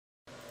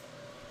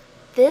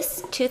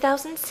This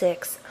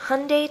 2006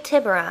 Hyundai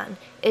Tiburon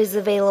is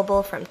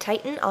available from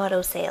Titan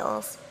Auto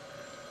Sales.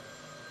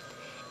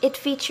 It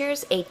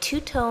features a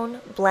two-tone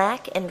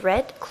black and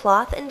red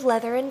cloth and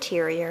leather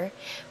interior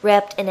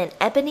wrapped in an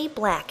ebony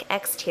black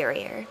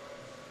exterior.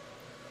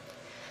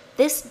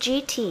 This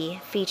GT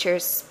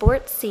features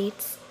sport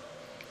seats,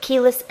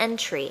 keyless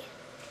entry,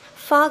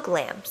 fog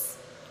lamps,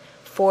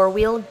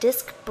 four-wheel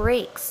disc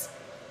brakes,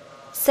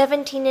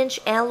 17-inch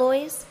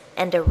alloys,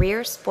 and a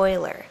rear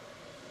spoiler.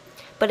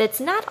 But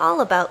it's not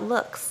all about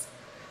looks.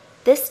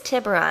 This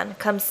Tiburon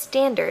comes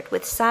standard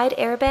with side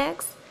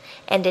airbags,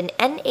 and in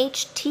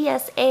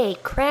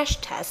NHTSA crash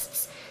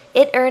tests,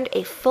 it earned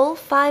a full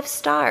 5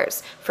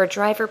 stars for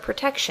driver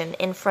protection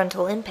in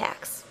frontal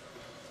impacts.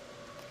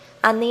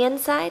 On the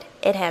inside,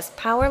 it has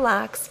power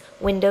locks,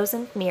 windows,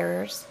 and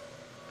mirrors.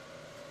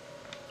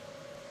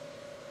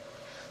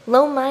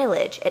 Low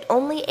mileage at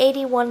only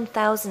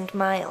 81,000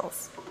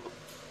 miles.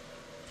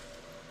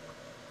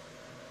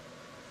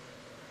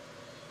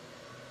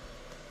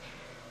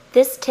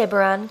 This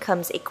Tiburon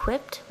comes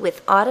equipped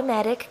with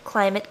automatic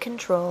climate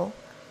control,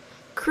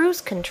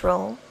 cruise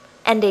control,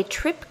 and a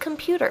trip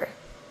computer.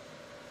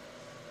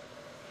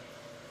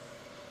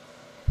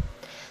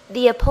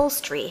 The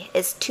upholstery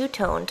is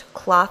two-toned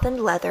cloth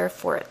and leather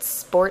for its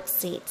sport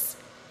seats.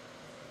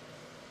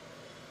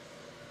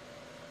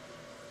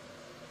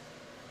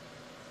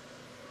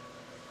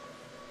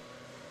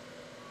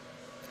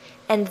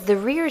 And the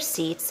rear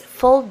seats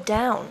fold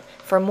down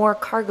for more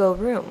cargo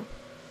room.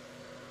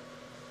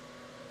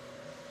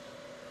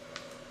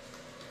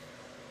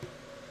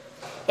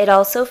 It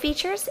also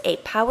features a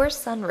power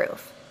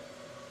sunroof.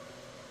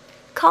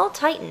 Call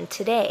Titan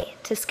today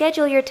to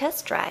schedule your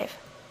test drive.